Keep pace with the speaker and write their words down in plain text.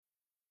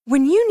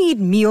When you need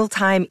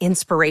mealtime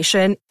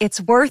inspiration,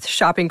 it's worth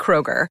shopping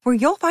Kroger, where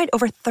you'll find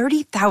over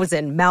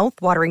 30,000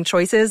 mouth-watering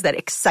choices that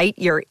excite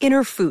your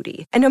inner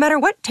foodie. And no matter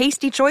what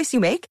tasty choice you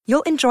make,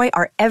 you'll enjoy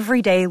our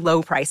everyday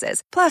low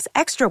prices, plus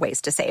extra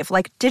ways to save,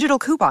 like digital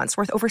coupons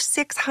worth over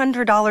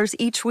 $600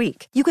 each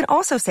week. You can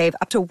also save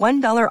up to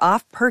 $1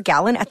 off per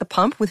gallon at the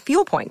pump with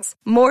fuel points.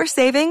 More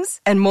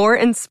savings and more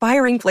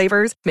inspiring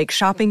flavors make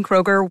shopping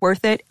Kroger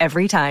worth it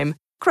every time.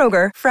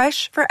 Kroger,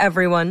 fresh for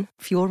everyone.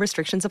 Fuel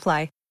restrictions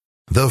apply.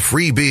 The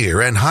Free Beer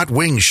and Hot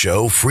Wings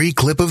Show free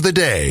clip of the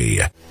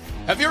day.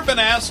 Have you ever been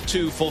asked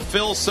to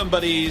fulfill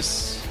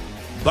somebody's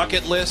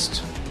bucket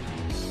list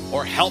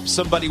or help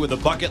somebody with a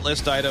bucket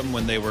list item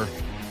when they were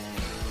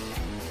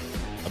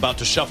about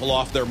to shuffle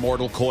off their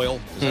mortal coil?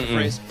 Is that a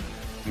phrase?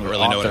 I don't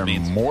really know what it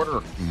means.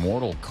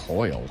 Mortal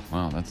coil.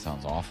 Wow, that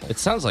sounds awful. It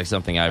sounds like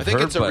something I've heard. I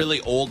think it's a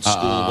really old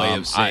school way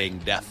of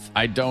saying death.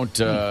 I don't.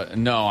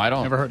 No, I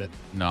don't. Never heard it.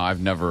 No,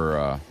 I've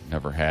never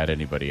had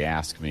anybody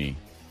ask me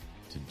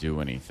to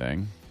do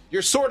anything.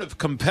 You're sort of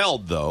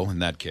compelled, though, in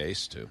that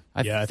case, to.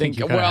 I think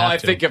you I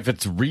think if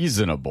it's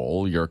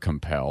reasonable, you're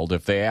compelled.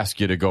 If they ask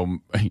you to go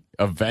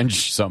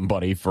avenge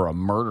somebody for a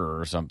murder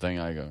or something,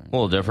 I go a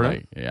little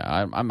different.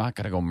 I'm not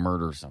going to go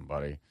murder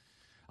somebody.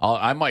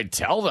 I might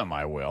tell them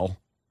I will.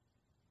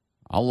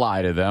 I'll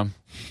lie to them,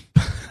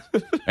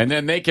 and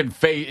then they can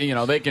face.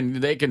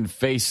 They can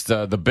face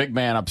the big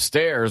man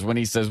upstairs when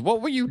he says,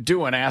 "What were you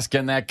doing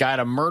asking that guy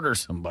to murder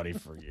somebody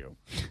for you?"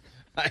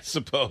 I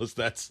suppose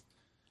that's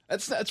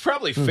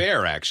probably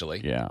fair,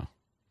 actually. Yeah,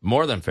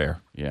 more than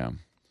fair. Yeah.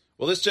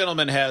 Well, this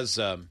gentleman has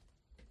a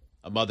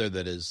mother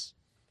that is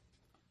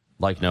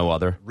like no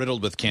other,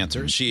 riddled with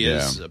cancer. She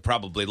is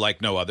probably like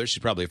no other.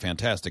 She's probably a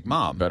fantastic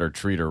mom. Better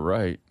treat her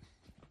right.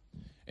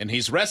 And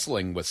he's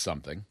wrestling with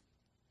something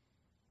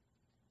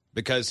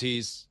because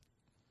he's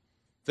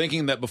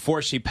thinking that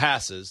before she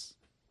passes,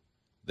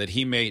 that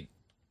he may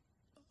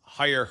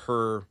hire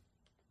her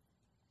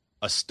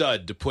a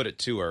stud to put it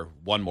to her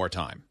one more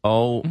time.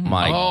 Oh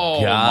my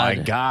God.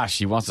 My gosh,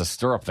 he wants to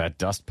stir up that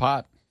dust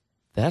pot.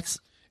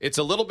 It's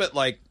a little bit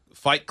like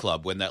Fight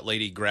Club when that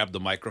lady grabbed the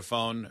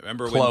microphone.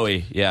 Remember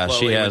Chloe?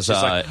 She has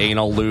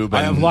anal lube.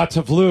 I have lots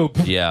of lube.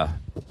 Yeah,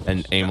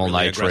 and amyl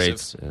really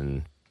nitrates aggressive.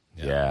 and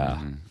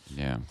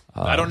Yeah.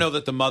 I don't know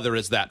that the mother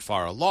is that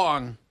far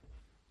along.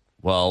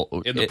 Well,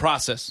 in the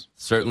process,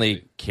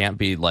 certainly can't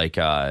be like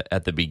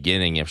at the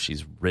beginning if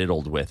she's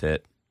riddled with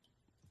it.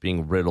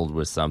 Being riddled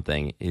with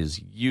something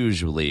is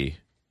usually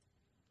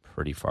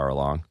pretty far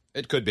along.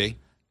 It could be.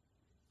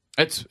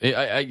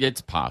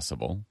 It's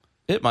possible.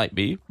 It might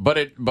be, but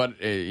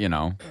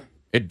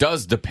it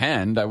does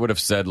depend. I would have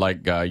said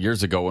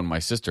years ago when my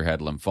sister had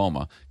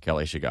lymphoma.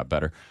 Kelly, she got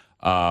better.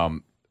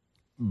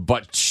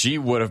 But she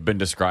would have been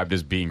described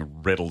as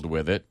being riddled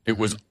with it. It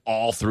was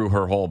all through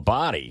her whole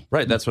body.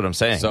 Right, that's what I'm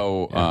saying.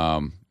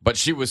 So, but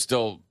she was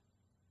still,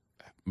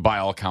 by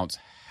all accounts,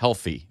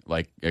 healthy.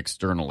 Like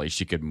externally,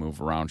 she could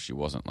move around. She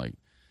wasn't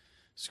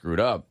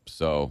screwed up.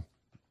 So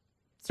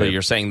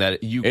you're saying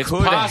that you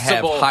could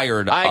have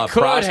hired a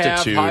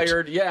prostitute?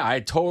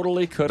 I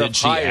totally could have Did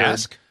she hired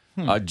ask?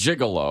 a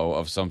gigolo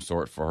of some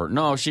sort for her.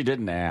 No, she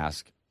didn't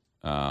ask.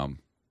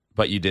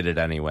 But you did it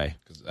anyway.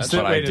 That's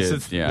what I did. Is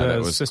it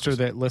the sister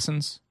that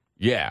listens?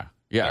 Yeah.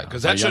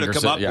 Because that should have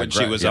come up when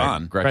she was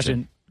on.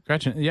 Gretchen.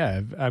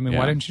 Yeah. I mean,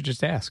 why didn't you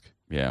just ask?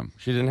 Yeah.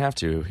 She didn't have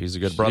to. He's a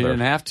good brother. She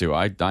didn't have to.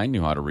 I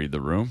knew how to read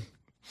the room,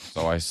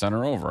 so I sent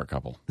her over a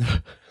couple.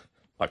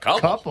 A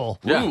couple?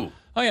 Yeah. Ooh.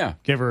 Oh, yeah.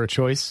 Give her a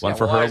choice. One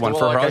for her, one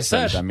for her like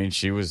husband. I said, I mean,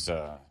 she was,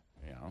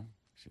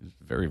 she was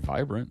very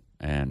vibrant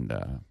and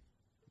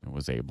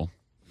was able.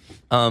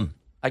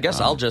 I guess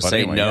I'll just say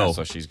anyway, no. yeah,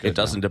 so she's good it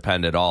doesn't now.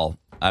 depend at all.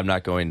 I'm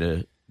not going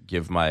to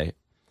give my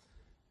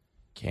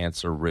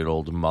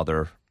cancer-riddled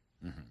mother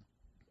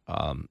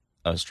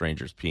a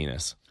stranger's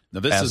penis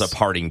as a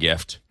parting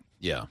gift.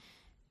 Yeah.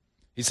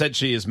 He said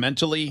she is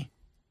mentally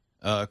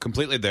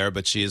completely there,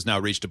 but she has now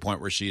reached a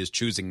point where she is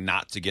choosing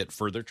not to get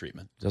further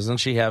treatment. Doesn't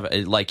she have,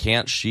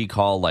 can't she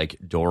call,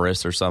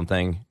 Doris or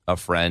something, a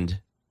friend,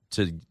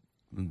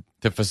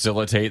 to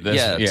facilitate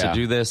this? To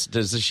do this?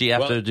 Does she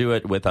have to do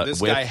it with a... This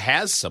guy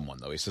has someone,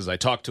 though. He says, I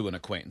talked to an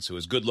acquaintance who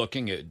is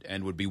good-looking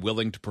and would be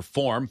willing to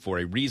perform for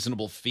a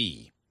reasonable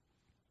fee.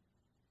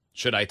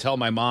 Should I tell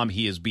my mom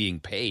he is being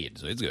paid?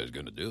 So he's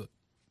going to do it.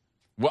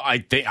 Well,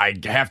 I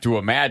have to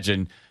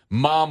imagine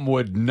mom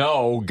would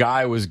know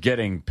guy was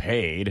getting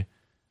paid.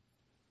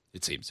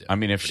 It seems, yeah. I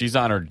mean, if she's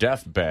on her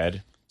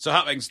deathbed... So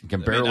how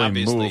can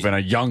barely move, and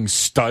a young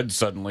stud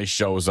suddenly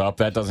shows up.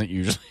 That doesn't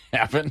usually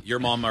happen. Your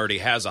mom already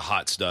has a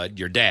hot stud.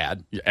 Your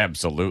dad,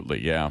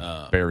 absolutely,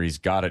 yeah. Barry's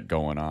got it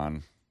going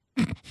on.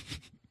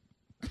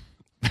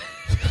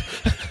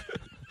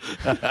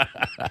 The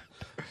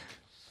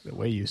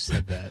way you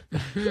said that,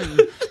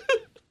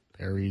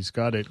 Barry's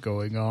got it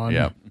going on.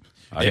 Yep.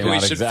 Maybe we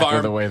should exactly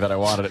farm the way that I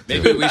wanted it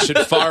to. Maybe we should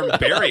farm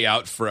Barry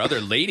out for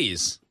other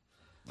ladies,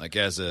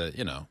 as a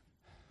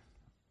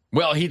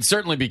Well, he'd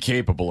certainly be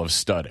capable of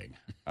studying.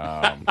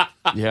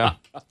 Yeah,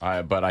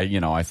 but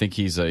I think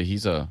he's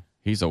a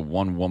He's a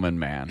one-woman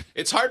man.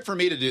 It's hard for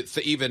me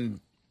to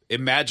even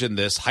imagine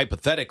this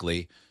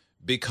hypothetically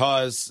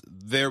because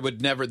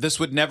this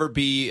would never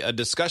be a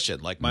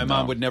discussion. Like my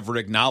mom would never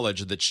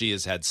acknowledge that she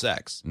has had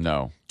sex.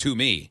 No. To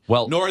me.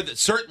 Well, nor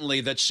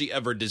certainly that she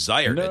ever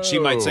desired it. She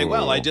might say,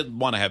 well, I didn't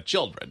want to have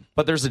children.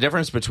 But there's a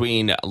difference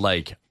between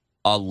like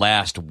a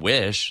last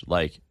wish,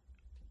 like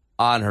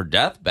on her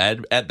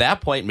deathbed. At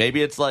that point,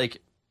 maybe it's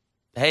like,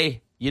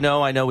 hey,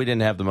 I know we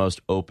didn't have the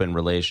most open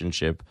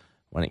relationship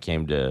when it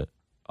came to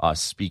us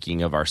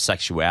speaking of our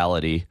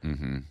sexuality,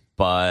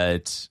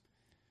 but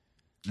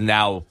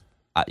now,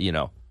 But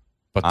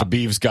the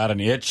beef's got an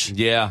itch.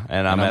 yeah,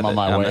 and I'm on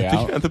my way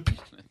out.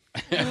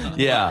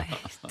 Yeah,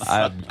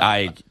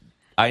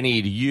 I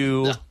need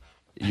you,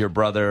 your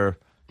brother,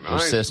 your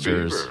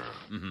sisters.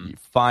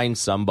 Find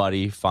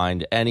somebody,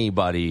 find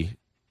anybody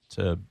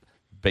to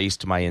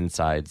baste my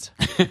insides.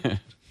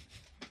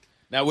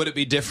 Now, would it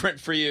be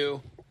different for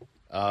you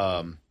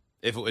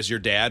if it was your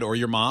dad or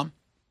your mom?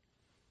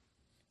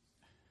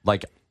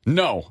 Like,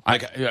 No.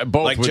 Both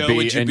like would Joe, be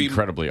would you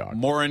incredibly be awkward.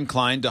 more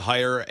inclined to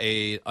hire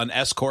an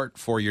escort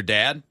for your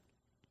dad,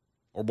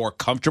 or more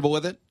comfortable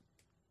with it?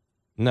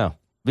 no.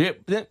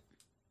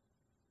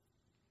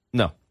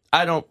 No.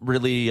 I don't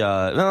really,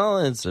 no,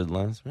 it's a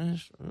last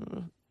wish.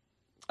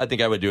 I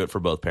think I would do it for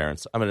both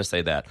parents. I'm going to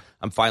say that.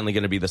 I'm finally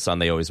going to be the son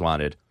they always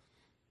wanted.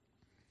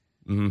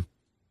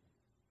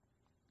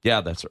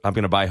 Yeah, I'm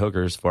going to buy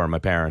hookers for my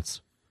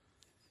parents.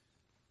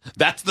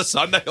 That's the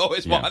son they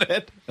always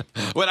wanted.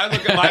 When I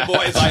look at my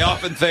boys, I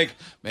often think,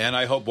 man,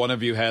 I hope one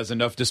of you has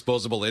enough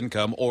disposable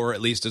income or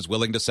at least is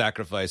willing to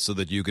sacrifice so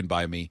that you can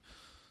buy me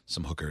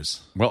some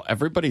hookers. Well,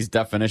 everybody's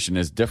definition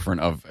is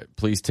different of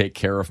please take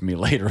care of me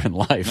later in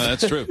life. No,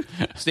 that's true.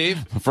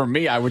 Steve? For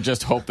me, I would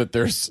just hope that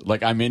there's,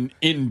 like, I'm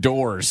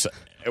indoors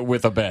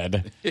with a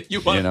bed.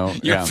 Your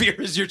fear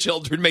is your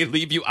children may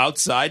leave you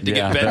outside to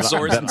get bed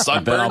sores and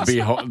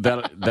sunburns.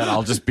 Then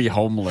I'll just be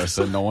homeless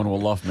and no one will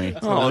love me.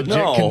 Oh, Legit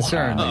no.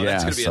 concern.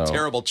 That's going to be a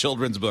terrible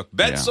children's book.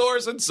 Bed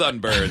sores and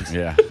sunburns.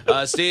 Yeah.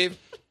 Steve?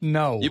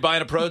 No. You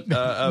buying a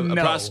No.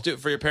 prostitute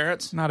for your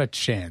parents? Not a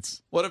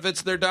chance. What if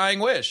it's their dying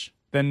wish?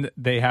 Then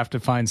they have to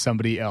find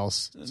somebody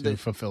else to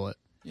fulfill it.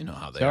 You know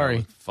how they Sorry. are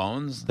with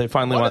phones. They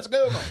finally Let's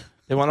Google.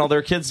 They want all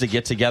their kids to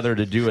get together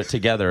to do it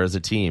together as a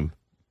team.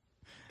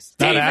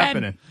 Not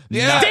happening.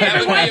 Yeah,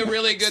 that would be a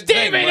really good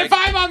thing. Steven, if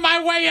I'm on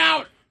my way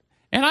out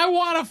and I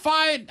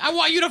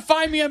want you to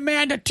find me a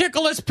man to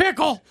tickle his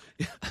pickle.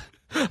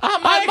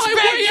 I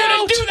expect you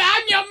to do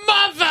that. I'm your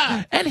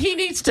mother. And he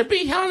needs to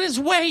be on his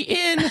way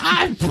in.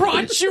 I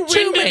brought you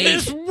into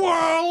this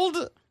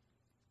world.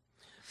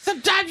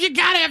 Sometimes you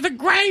gotta have the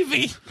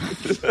gravy.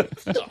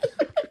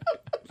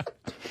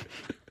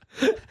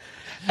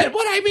 And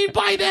what I mean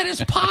by that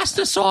is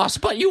pasta sauce,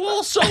 but you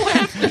also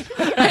have to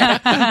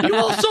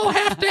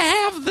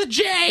have the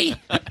J.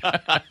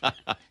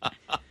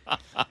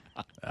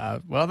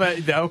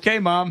 Okay,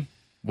 Mom.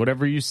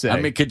 Whatever you say.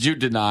 I mean, could you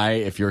deny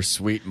if your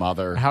sweet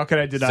mother How could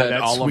I deny said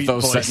that all sweet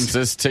of those voice?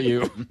 sentences to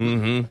you?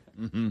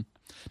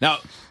 Now,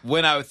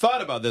 when I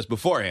thought about this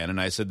beforehand, and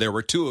I said there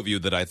were two of you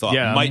that I thought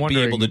Yeah, I'm might be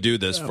wondering- able to do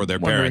this for their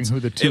wondering parents, who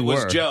the two it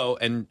was were. Joe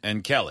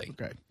and Kelly.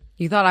 Okay.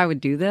 You thought I would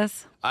do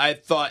this? I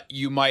thought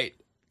you might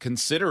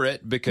consider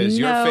it because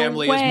your No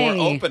family is way.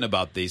 more open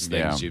about these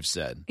things, Yeah. you've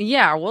said.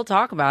 Yeah, we'll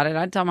talk about it.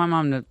 I'd tell my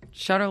mom to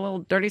shut her little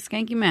dirty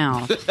skanky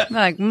mouth. I'd be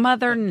like,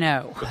 Mother,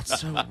 no. That's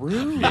so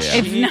rude.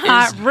 It's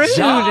not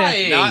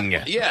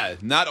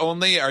rude. Not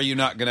only are you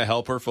not going to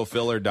help her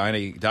fulfill her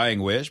dying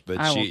wish, but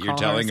I will you're call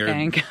telling her her a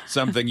skank.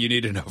 something you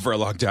need to know for a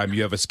long time.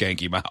 You have a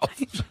skanky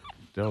mouth.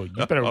 So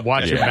you better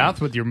watch your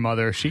mouth with your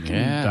mother. She can.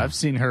 Yeah. I've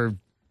seen her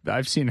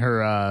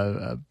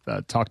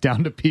talk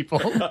down to people.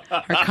 Her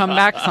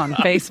comebacks on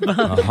Facebook.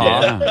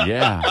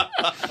 Yeah.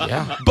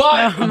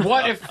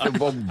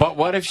 But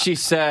what if she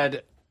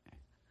said,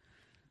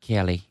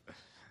 Kelly?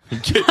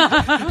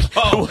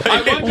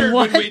 I wondered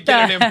What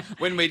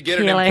when we'd get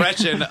an Kelly.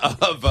 impression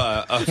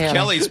of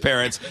Kelly's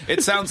parents.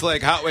 It sounds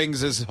like Hot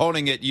Wings is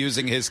honing it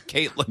using his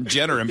Caitlyn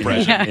Jenner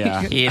impression.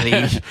 Yeah.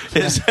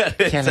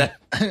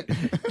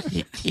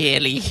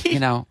 Kelly. You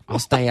know, I'll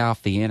stay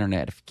off the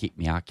internet if you keep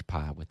me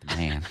occupied with the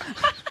man.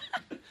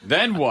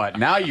 Then what?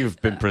 Now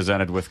you've been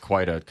presented with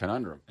quite a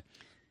conundrum.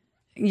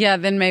 Yeah,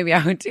 then maybe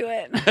I would do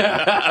it.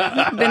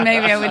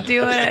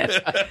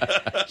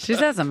 She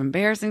said some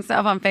embarrassing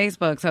stuff on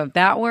Facebook. So if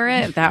that were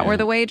it, if that were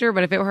the wager,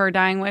 but if it were her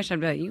dying wish, I'd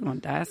be like, you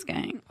gonna die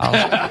skank.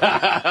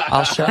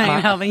 I'll shut I ain't my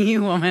helping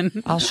you,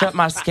 woman. I'll shut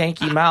my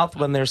skanky mouth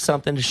when there's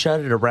something to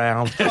shut it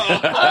around.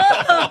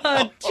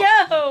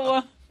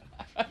 Joe!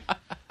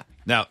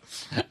 Now,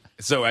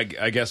 so I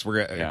guess are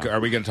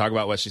we going to talk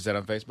about what she said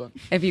on Facebook?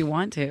 If you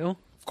want to.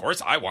 Of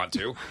course I want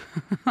to.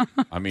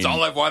 I mean, It's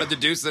all I've wanted to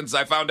do since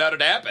I found out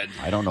it happened.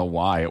 I don't know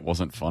why it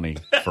wasn't funny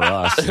for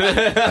us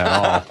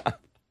at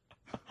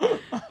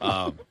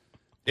all.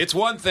 It's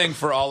one thing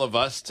for all of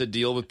us to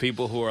deal with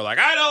people who are like,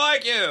 I don't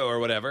like you, or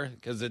whatever,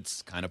 because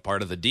it's kind of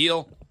part of the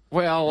deal.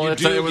 Well, You it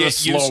do was a get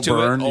slow used to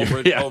burn.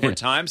 it over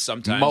time.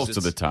 Sometimes Most it's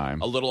of the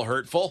time. a little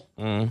hurtful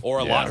or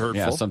a lot hurtful.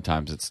 Yeah,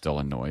 sometimes it still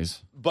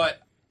annoys.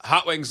 But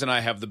Hot Wings and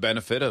I have the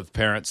benefit of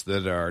parents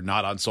that are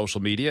not on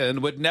social media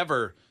and would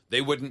never. They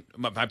wouldn't.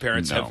 My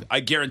parents have. I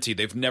guarantee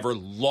they've never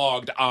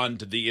logged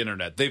onto the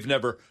internet. They've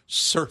never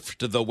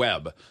surfed the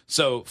web.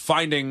 So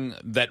finding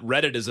that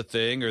Reddit is a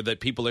thing or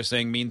that people are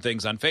saying mean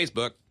things on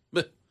Facebook.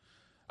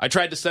 I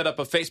tried to set up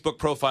a Facebook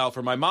profile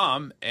for my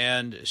mom,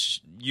 and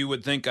you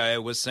would think I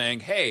was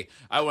saying, "Hey,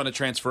 I want to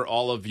transfer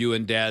all of you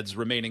and Dad's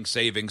remaining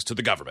savings to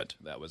the government."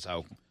 That was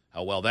how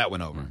well that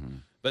went over. Mm-hmm.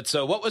 But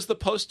so, what was the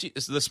post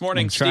this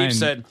morning? Steve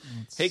said,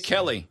 "Hey,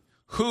 Kelly.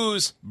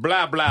 Who's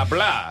blah, blah,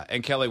 blah?"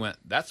 And Kelly went,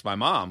 "That's my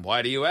mom.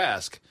 Why do you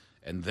ask?"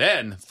 And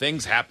then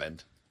things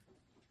happened.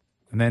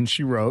 And then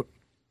she wrote,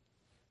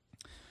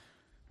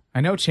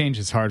 "I know change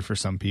is hard for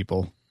some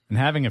people, and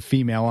having a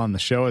female on the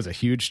show is a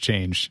huge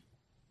change.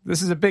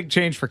 This is a big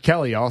change for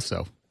Kelly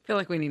also." I feel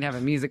like we need to have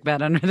a music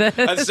bed under this.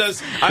 I was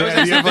just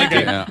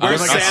thinking,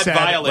 where's sad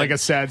violin? Like a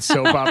sad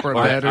soap opera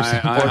bed or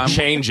something. Or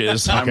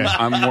changes.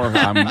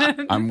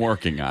 I'm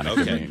working on it.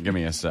 Okay. Give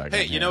me a second.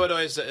 Hey, you know what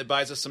always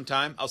buys us some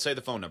time? I'll say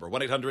the phone number,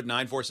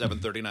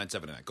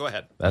 1-800-947-3979. Go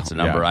ahead. That's a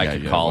number I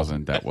could call.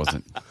 That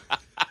wasn't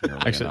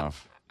nearly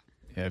enough.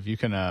 Yeah, if you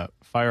can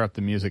fire up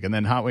the music. And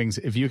then Hot Wings,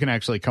 if you can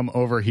actually come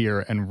over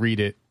here and read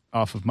it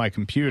off of my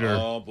computer.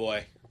 Oh,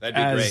 boy. That'd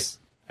be great.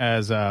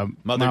 As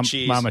Mother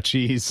Cheese. Mama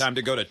Cheese. Time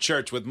to go to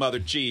church with Mother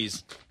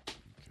Cheese.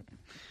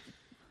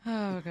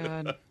 Oh,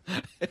 God.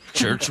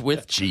 Church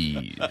with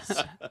cheese.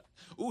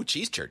 Ooh,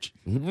 cheese church.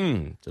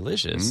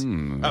 Delicious.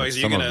 Are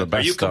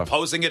you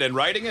composing it and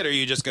writing it, or are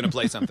you just going to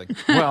play something?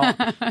 Well,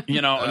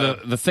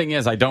 the thing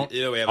is, I don't.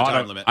 We have a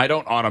time limit. I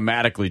don't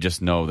automatically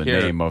just know the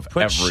name of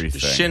put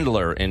everything.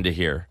 Schindler into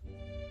here.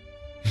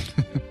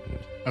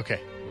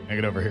 Okay, make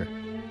it over here.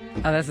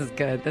 Oh, this is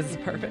good. This is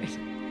perfect.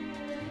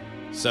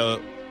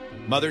 So,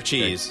 Mother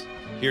Cheese,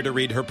 here to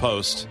read her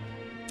post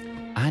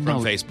from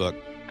Facebook.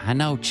 I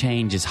know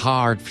change is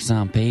hard for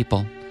some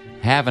people.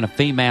 Having a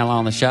female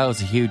on the show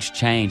is a huge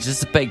change. This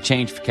is a big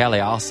change for Kelly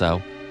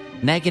also.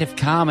 Negative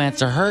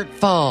comments are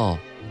hurtful.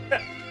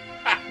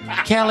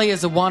 Kelly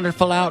is a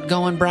wonderful,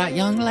 outgoing, bright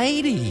young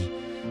lady.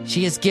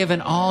 She has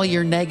given all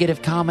your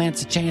negative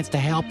comments a chance to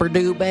help her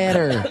do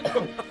better.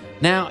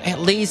 Now, at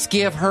least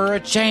give her a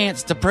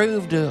chance to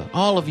prove to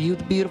all of you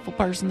the beautiful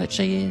person that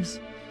she is.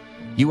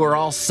 You are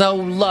all so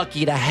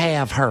lucky to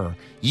have her.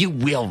 You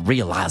will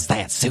realize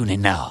that soon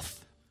enough.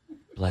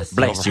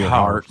 Bless your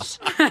hearts.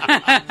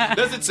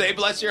 Does it say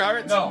bless your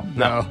hearts? No.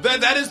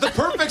 That is the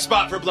perfect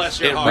spot for bless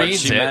your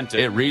hearts.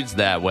 It reads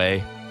that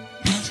way.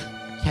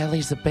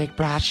 Kelly's a big,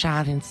 bright,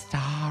 shining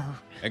star.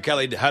 And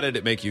Kelly, how did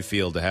it make you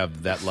feel to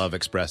have that love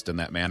expressed in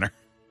that manner?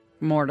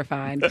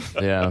 Mortified.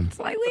 Yeah.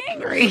 Slightly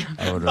angry.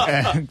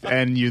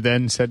 And you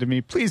then said to me,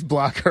 "Please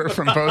block her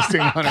from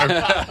posting on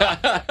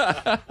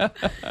her."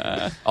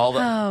 All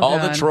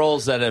the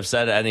trolls that have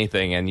said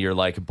anything, and you're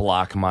like,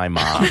 block my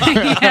mom.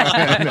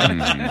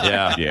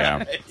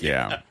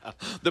 Yeah.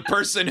 The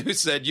person who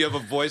said you have a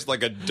voice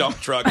like a dump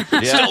truck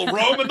still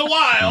roaming the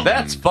wild.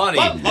 That's funny.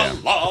 La, la,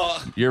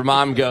 la. Your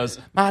mom goes,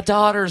 "My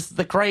daughter's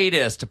the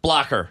greatest."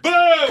 Block her. Boom!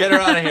 Get her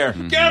out of here.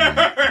 Get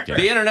her!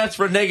 The internet's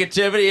for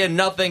negativity and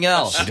nothing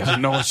else. She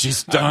doesn't know what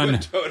she's I done.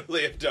 would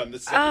totally have done the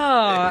same.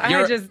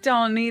 I just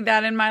don't need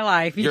that in my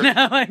life.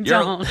 I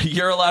don't.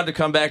 You're allowed to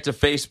come back to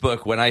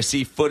Facebook when I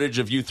see footage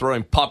of you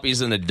throwing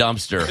puppies in a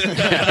dumpster.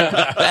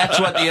 That's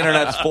what the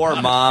internet's for,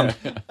 Mom.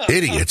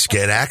 Idiots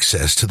get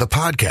access to the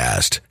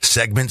podcast,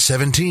 segment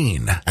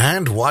 17,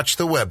 and watch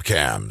the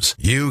webcams.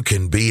 You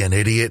can be an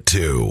idiot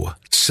too.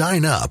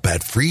 Sign up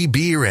at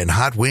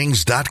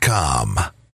freebeerandhotwings.com.